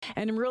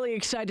And I'm really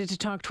excited to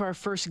talk to our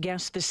first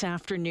guest this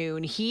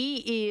afternoon.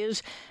 He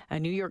is a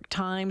New York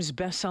Times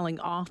bestselling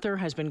author,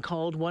 has been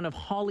called one of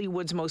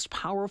Hollywood's most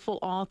powerful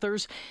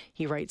authors.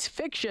 He writes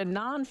fiction,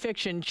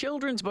 nonfiction,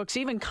 children's books,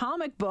 even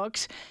comic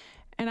books.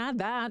 And add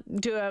that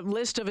to a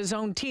list of his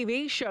own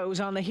TV shows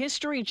on the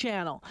History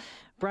Channel.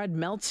 Brad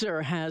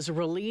Meltzer has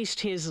released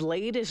his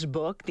latest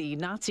book, The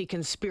Nazi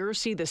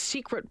Conspiracy, The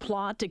Secret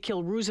Plot to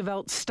Kill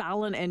Roosevelt,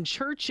 Stalin, and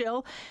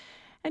Churchill.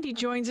 And he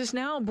joins us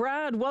now.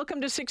 Brad,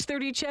 welcome to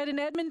 630 CHED in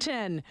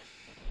Edmonton.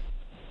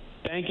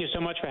 Thank you so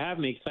much for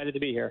having me. Excited to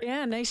be here.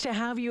 Yeah, nice to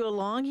have you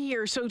along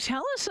here. So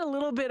tell us a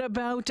little bit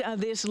about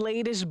this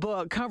latest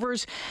book.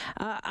 Covers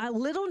a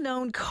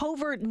little-known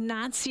covert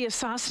Nazi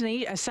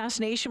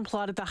assassination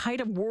plot at the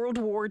height of World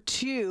War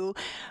II.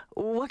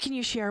 What can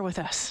you share with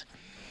us?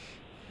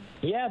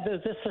 Yeah, this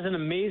is an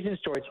amazing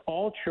story. It's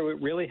all true.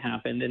 It really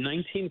happened. In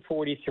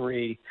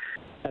 1943,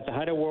 at the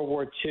height of World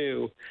War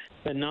II,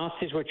 the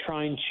Nazis were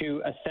trying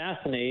to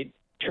assassinate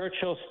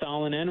Churchill,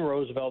 Stalin, and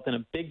Roosevelt in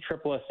a big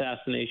triple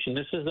assassination.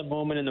 This is the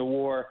moment in the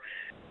war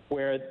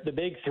where the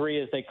big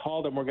three, as they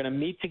called them, were going to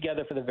meet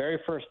together for the very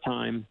first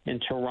time in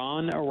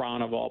Tehran,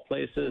 Iran, of all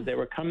places. They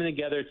were coming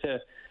together to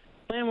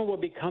plan what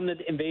would become the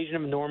invasion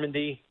of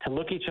Normandy, to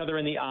look each other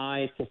in the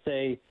eye, to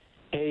say,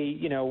 hey,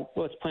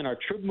 let's plan our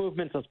troop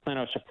movements, let's plan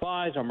our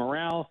supplies, our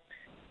morale.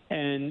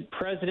 And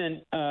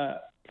President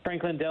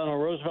Franklin Delano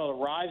Roosevelt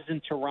arrives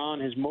in Tehran.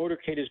 His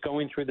motorcade is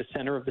going through the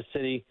center of the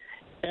city.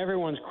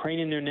 Everyone's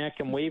craning their neck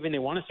and waving. They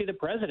want to see the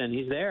president.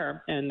 He's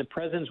there, and the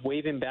president's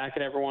waving back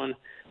at everyone.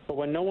 But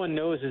what no one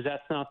knows is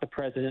that's not the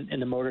president in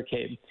the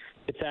motorcade.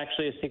 It's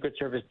actually a Secret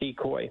Service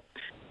decoy.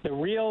 The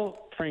real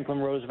Franklin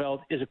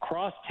Roosevelt is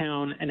across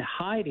town and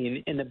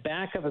hiding in the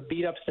back of a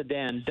beat-up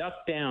sedan,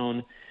 ducked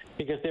down,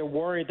 because they're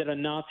worried that a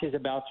Nazi is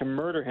about to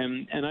murder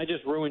him. And I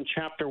just ruined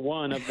chapter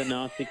 1 of the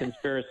Nazi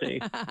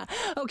conspiracy.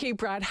 Okay,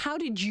 Brad, how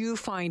did you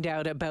find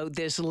out about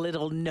this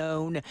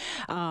little-known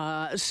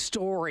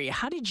story?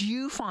 How did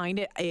you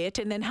find it,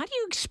 and then how do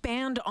you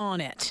expand on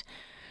it?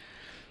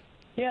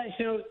 Yeah,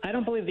 I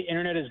don't believe the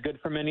internet is good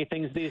for many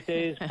things these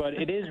days, but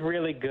it is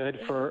really good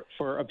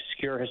for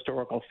obscure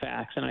historical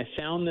facts. And I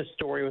found this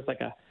story with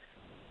like a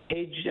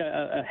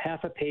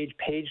half a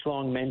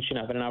page-long mention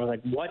of it, and I was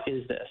like, what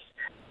is this?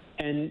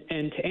 And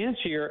to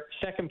answer your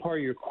second part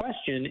of your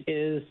question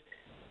is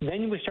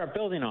then we start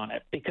building on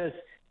it, because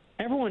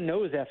everyone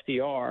knows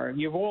FDR.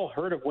 You've all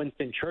heard of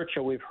Winston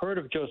Churchill. We've heard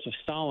of Joseph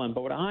Stalin.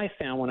 But what I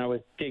found when I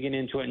was digging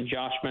into it, and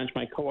Josh Mensch,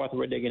 my co-author,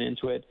 were digging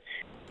into it,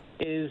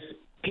 is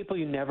people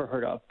you never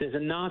heard of. There's a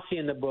Nazi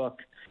in the book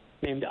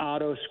named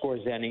Otto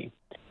Skorzeny.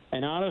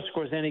 And Otto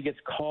Skorzeny gets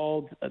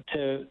called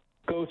to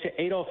go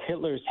to Adolf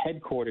Hitler's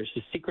headquarters,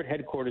 his secret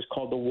headquarters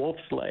called the Wolf's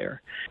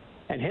Lair.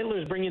 And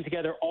Hitler's bringing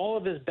together all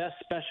of his best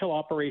special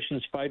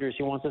operations fighters.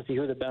 He wants to see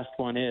who the best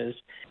one is.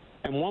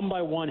 And one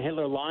by one,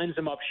 Hitler lines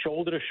them up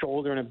shoulder to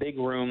shoulder in a big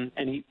room,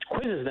 and he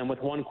quizzes them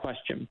with one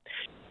question.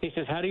 He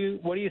says,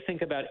 what do you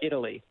think about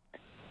Italy?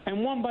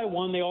 And one by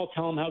one, they all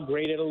tell him how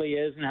great Italy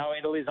is and how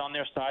Italy's on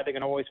their side. They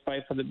can always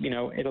fight for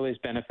Italy's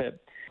benefit.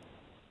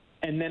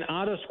 And then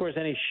Otto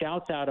Skorzeny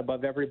shouts out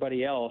above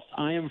everybody else,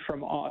 I am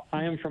from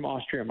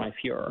Austria, my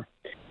Fuhrer.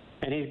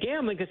 And he's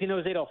gambling because he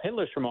knows Adolf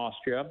Hitler's from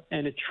Austria,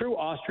 and a true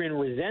Austrian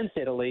resents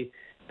Italy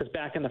because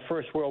back in the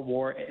First World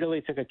War,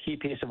 Italy took a key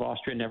piece of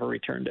Austria and never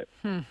returned it.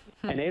 And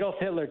Adolf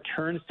Hitler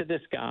turns to this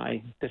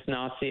guy, this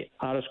Nazi,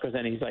 Otto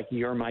Skorzeny. He's like,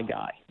 you're my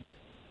guy.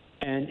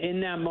 And in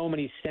that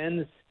moment, he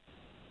sends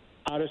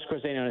Otto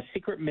Skorzeny on a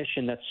secret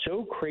mission that's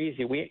so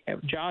crazy.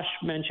 Josh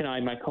Mensch and I,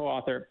 my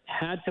co-author,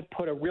 had to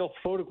put a real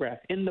photograph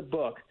in the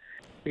book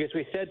because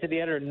we said to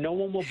the editor, no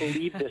one will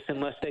believe this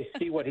unless they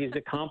see what he's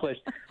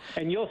accomplished.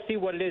 And you'll see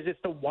what it is. It's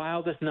the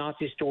wildest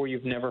Nazi story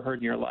you've never heard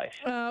in your life.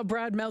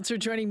 Brad Meltzer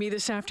joining me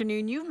this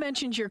afternoon. You've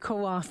mentioned your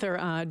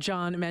co-author,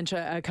 John Mensch,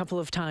 a couple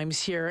of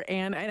times here,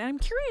 and I'm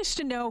curious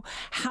to know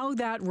how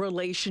that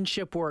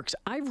relationship works.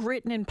 I've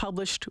written and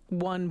published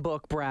one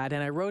book, Brad,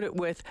 and I wrote it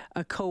with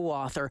a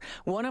co-author.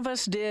 One of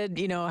us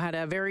had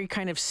a very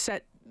kind of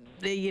set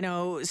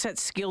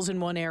skills in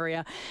one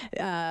area,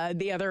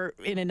 the other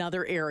in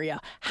another area.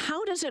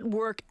 How does it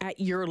work at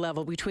your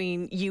level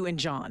between you and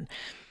John?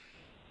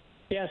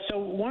 Yeah, so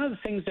one of the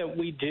things that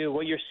we do,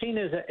 what you're seeing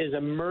is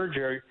a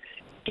merger.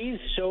 He's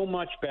so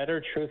much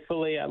better,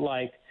 truthfully, at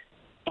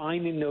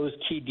finding those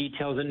key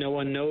details that no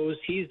one knows.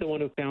 He's the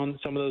one who found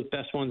some of those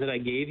best ones that I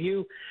gave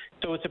you.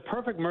 So it's a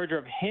perfect merger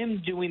of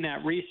him doing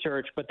that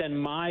research, but then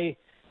my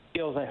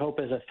skills, I hope,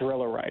 as a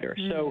thriller writer.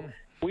 So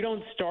we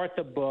don't start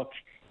the book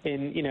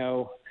in,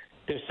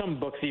 there's some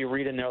books that you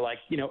read and they're like,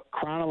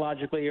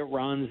 chronologically it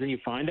runs and you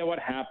find out what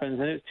happens.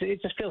 And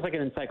it just feels like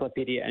an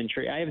encyclopedia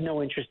entry. I have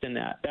no interest in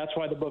that. That's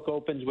why the book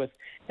opens with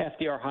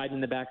FDR hiding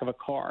in the back of a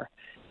car.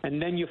 And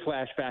then you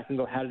flash back and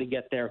go, how did he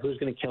get there? Who's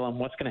going to kill him?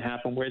 What's going to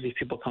happen? Where are these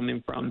people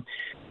coming from?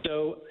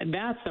 So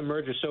that's the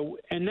merger. So,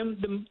 and then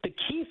the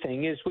key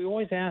thing is we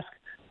always ask,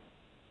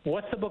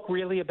 what's the book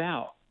really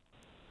about?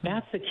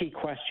 That's the key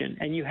question.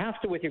 And you have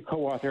to, with your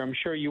co-author, I'm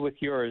sure you with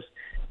yours,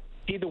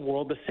 see the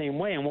world the same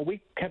way. And what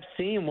we kept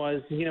seeing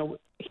was,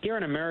 here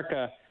in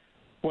America,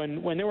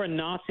 when there were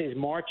Nazis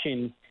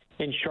marching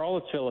in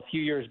Charlottesville a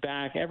few years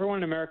back, everyone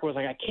in America was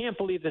like, I can't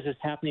believe this is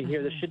happening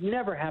here. This should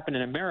never happen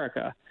in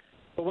America.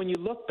 But when you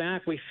look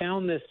back, we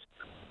found this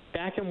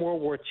back in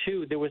World War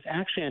II, there was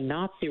actually a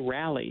Nazi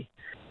rally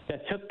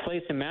that took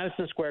place in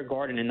Madison Square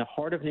Garden in the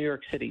heart of New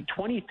York City.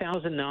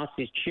 20,000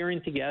 Nazis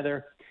cheering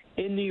together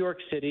in New York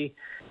City,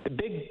 the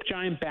big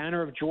giant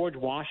banner of George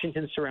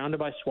Washington surrounded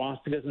by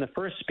swastikas. And the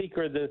first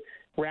speaker of the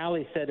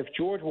rally said, if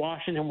George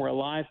Washington were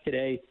alive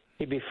today,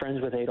 he'd be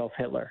friends with Adolf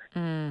Hitler.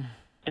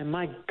 And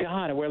my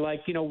God, we're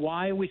like,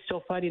 why are we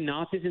still fighting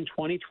Nazis in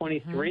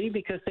 2023?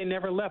 Because they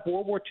never left.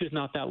 World War II is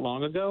not that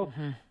long ago.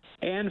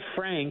 Anne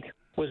Frank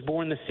was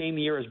born the same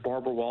year as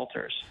Barbara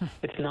Walters.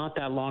 It's not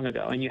that long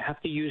ago, and you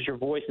have to use your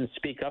voice and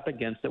speak up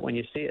against it when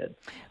you see it.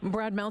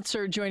 Brad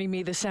Meltzer joining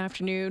me this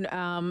afternoon.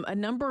 A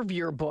number of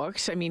your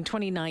books.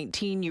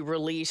 2019, you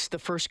released The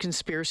First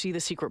Conspiracy, The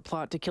Secret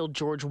Plot to Kill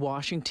George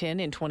Washington.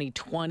 In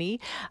 2020,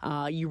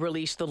 you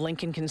released The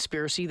Lincoln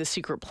Conspiracy, The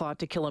Secret Plot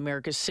to Kill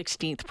America's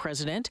 16th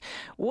President.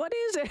 What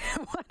is it?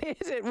 What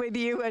is it with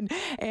you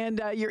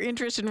and your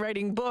interest in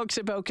writing books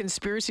about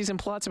conspiracies and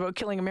plots about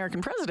killing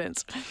American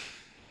presidents?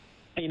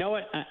 You know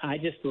what? I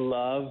just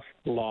love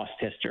lost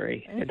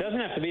history. It doesn't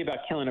have to be about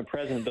killing a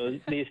president, though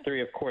these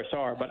three, of course,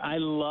 are. But I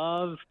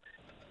love,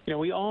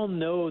 we all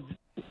know,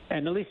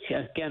 and at least,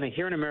 again,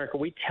 here in America,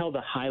 we tell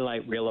the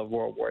highlight reel of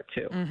World War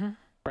II,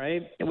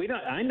 right? And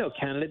I know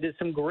Canada did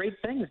some great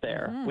things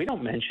there. We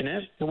don't mention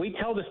it. And we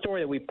tell the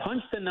story that we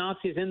punched the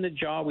Nazis in the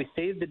jaw, we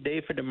saved the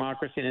day for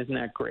democracy, and isn't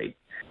that great?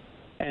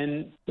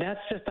 And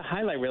that's just the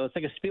highlight reel. It's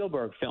like a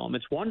Spielberg film.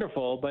 It's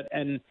wonderful, but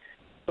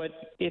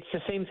it's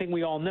the same thing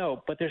we all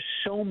know. But there's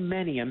so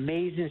many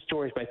amazing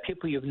stories by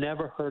people you've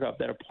never heard of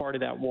that are part of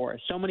that war.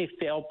 So many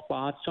failed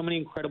plots, so many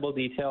incredible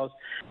details.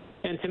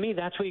 And to me,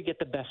 that's where you get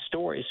the best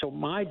stories. So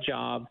my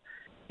job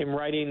in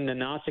writing the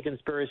Nazi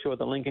conspiracy or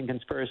the Lincoln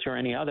conspiracy or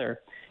any other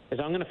is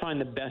I'm going to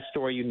find the best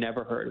story you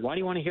never heard. Why do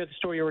you want to hear the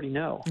story you already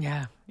know?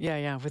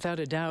 Yeah, without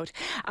a doubt.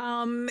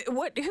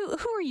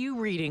 Who are you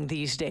reading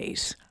these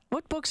days?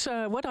 What books,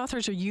 what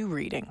authors are you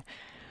reading?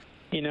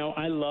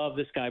 I love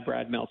this guy,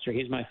 Brad Meltzer.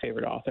 He's my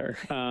favorite author.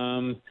 I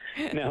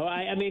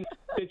mean,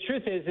 the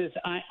truth is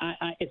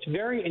it's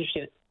very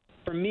interesting.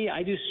 For me,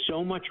 I do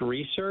so much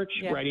research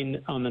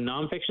writing on the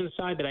nonfiction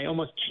side that I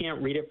almost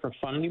can't read it for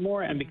fun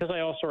anymore. And because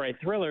I also write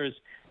thrillers,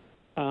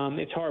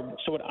 it's hard.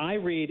 So what I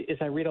read is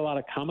I read a lot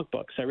of comic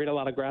books. I read a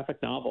lot of graphic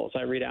novels.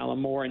 I read Alan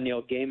Moore and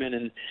Neil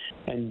Gaiman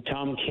and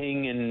Tom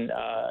King and,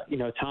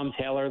 Tom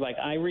Taylor. Like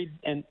I read,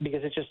 and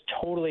because it's just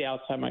totally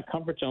outside my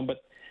comfort zone.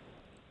 But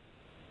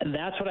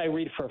that's what I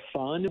read for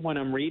fun when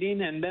I'm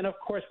reading. And then, of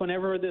course,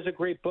 whenever there's a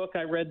great book,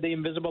 I read The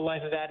Invisible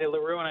Life of Addie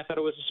LaRue, and I thought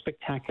it was a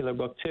spectacular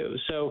book, too.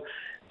 So,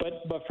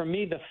 but for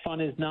me, the fun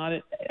is not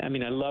 – I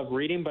mean, I love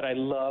reading, but I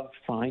love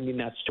finding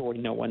that story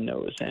no one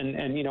knows.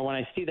 And when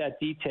I see that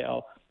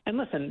detail – and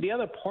listen, the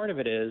other part of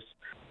it is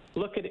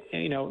look at –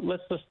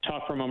 let's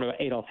talk for a moment about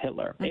Adolf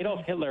Hitler. Adolf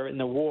Hitler in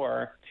the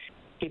war,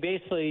 he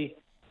basically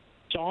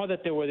saw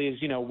that there were these,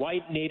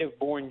 white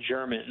native-born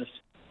Germans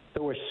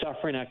who were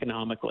suffering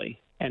economically.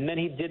 And then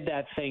he did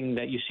that thing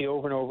that you see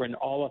over and over in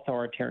all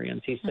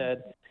authoritarians. He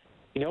said,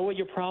 you know what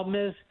your problem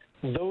is?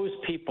 Those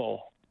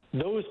people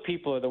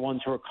are the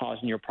ones who are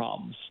causing your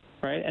problems,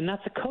 right? And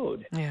that's a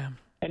code. Yeah.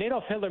 And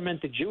Adolf Hitler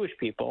meant the Jewish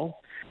people.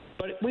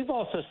 But we've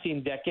also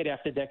seen decade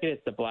after decade,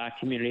 it's the black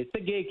community, it's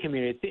the gay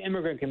community, it's the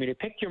immigrant community.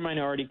 Pick your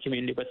minority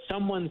community, but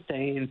someone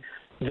saying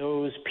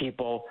those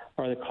people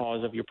are the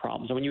cause of your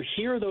problems. And when you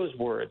hear those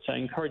words, I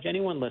encourage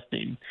anyone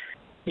listening,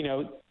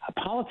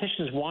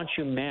 politicians want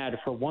you mad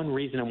for one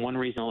reason and one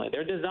reason only.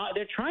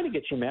 They're trying to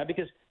get you mad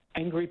because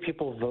angry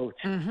people vote.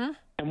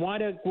 And why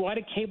do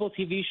cable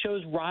TV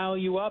shows rile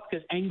you up?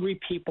 Because angry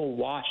people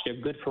watch. They're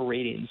good for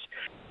ratings.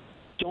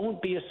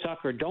 Don't be a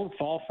sucker. Don't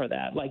fall for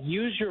that. Like,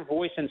 use your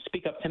voice and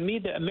speak up. To me,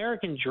 the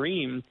American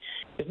dream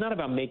is not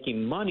about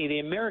making money. The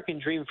American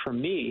dream for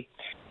me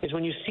is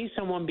when you see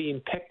someone being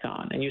picked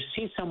on and you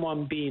see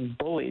someone being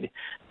bullied,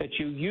 that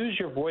you use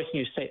your voice and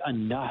you say,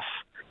 enough.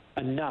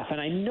 And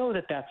I know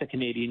that that's a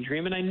Canadian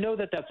dream, and I know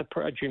that that's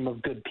a dream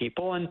of good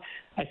people. And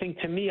I think,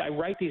 to me, I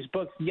write these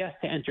books, yes,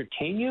 to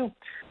entertain you,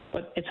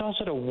 but it's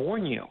also to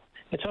warn you.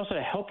 It's also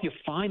to help you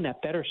find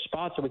that better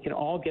spot so we can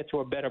all get to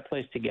a better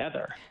place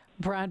together.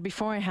 Brad,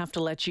 before I have to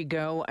let you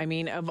go, I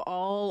mean, of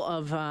all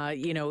of,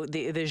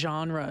 the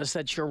genres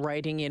that you're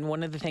writing in,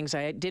 one of the things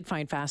I did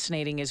find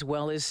fascinating as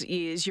well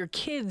is your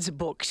kids'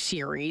 book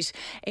series.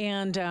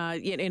 And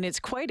it's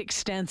quite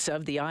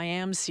extensive, the I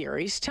Am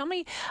series. Tell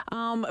me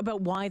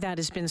about why that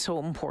has been so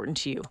important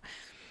to you.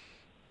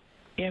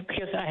 Yeah,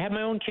 because I have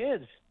my own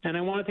kids, and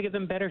I wanted to give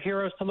them better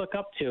heroes to look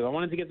up to. I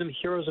wanted to give them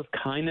heroes of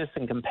kindness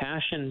and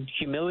compassion,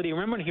 humility.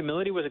 Remember when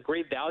humility was a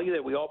great value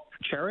that we all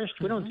cherished?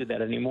 We don't do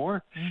that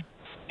anymore.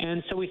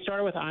 And so we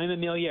started with I Am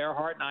Amelia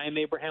Earhart and I Am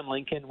Abraham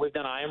Lincoln. We've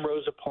done I Am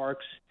Rosa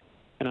Parks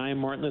and I Am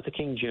Martin Luther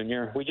King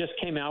Jr. We just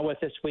came out with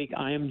this week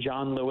I Am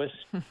John Lewis,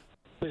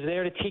 who's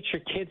there to teach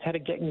your kids how to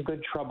get in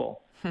good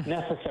trouble,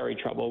 necessary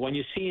trouble. When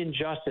you see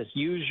injustice,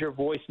 use your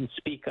voice and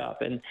speak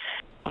up. And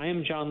I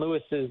Am John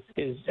Lewis is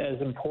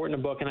as important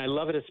a book, and I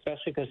love it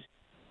especially because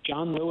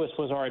John Lewis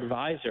was our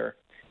advisor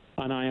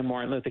on I Am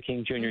Martin Luther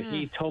King Jr.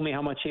 He told me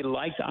how much he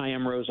liked I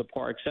Am Rosa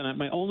Parks, and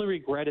my only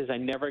regret is I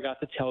never got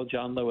to tell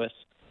John Lewis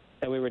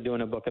that we were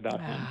doing a book about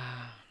him.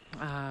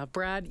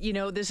 Brad,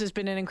 this has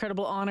been an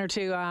incredible honor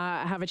to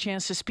have a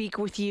chance to speak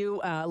with you.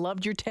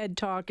 Loved your TED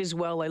Talk as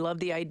well. I love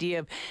the idea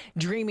of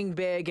dreaming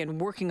big and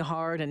working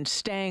hard and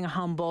staying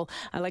humble.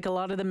 I like a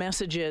lot of the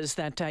messages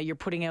that you're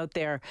putting out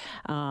there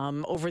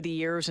over the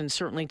years, and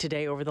certainly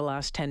today over the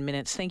last 10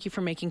 minutes. Thank you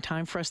for making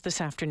time for us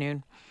this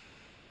afternoon.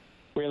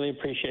 Really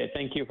appreciate it.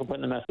 Thank you for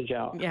putting the message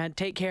out. Yeah,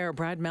 take care.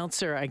 Brad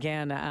Meltzer,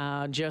 again,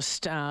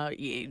 just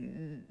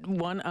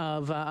one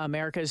of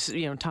America's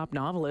top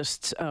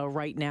novelists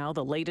right now.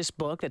 The latest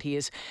book that he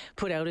has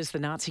put out is The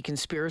Nazi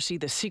Conspiracy,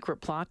 The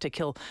Secret Plot to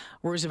Kill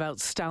Roosevelt,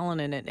 Stalin,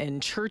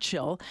 and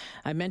Churchill.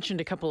 I mentioned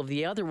a couple of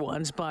the other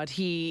ones, but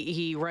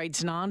he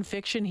writes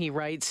nonfiction. He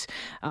writes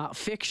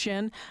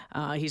fiction.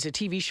 He's a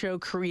TV show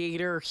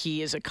creator.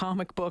 He is a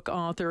comic book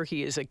author.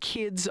 He is a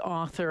kids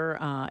author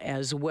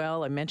as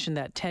well. I mentioned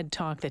that TED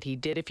Talk that he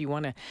did. If you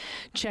want to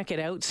check it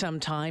out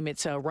sometime,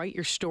 it's Write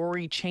Your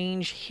Story,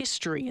 Change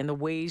History, and the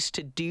ways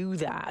to do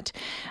that.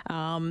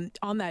 On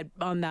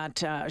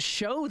that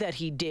show that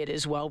he did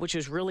as well, which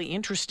is really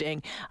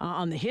interesting,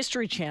 on the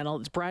History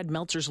Channel, it's Brad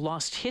Meltzer's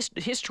Lost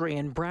History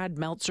and Brad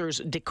Meltzer's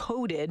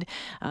Decoded.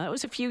 That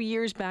was a few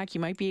years back.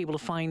 You might be able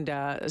to find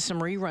some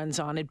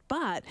reruns on it,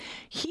 but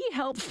he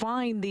helped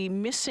find the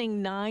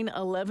missing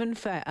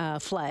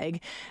 9/11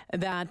 flag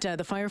that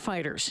the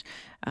firefighters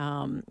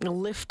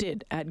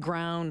lifted at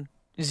Ground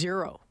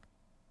Zero.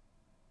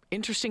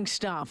 Interesting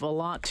stuff. A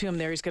lot to him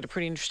there. He's got a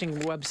pretty interesting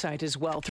website as well.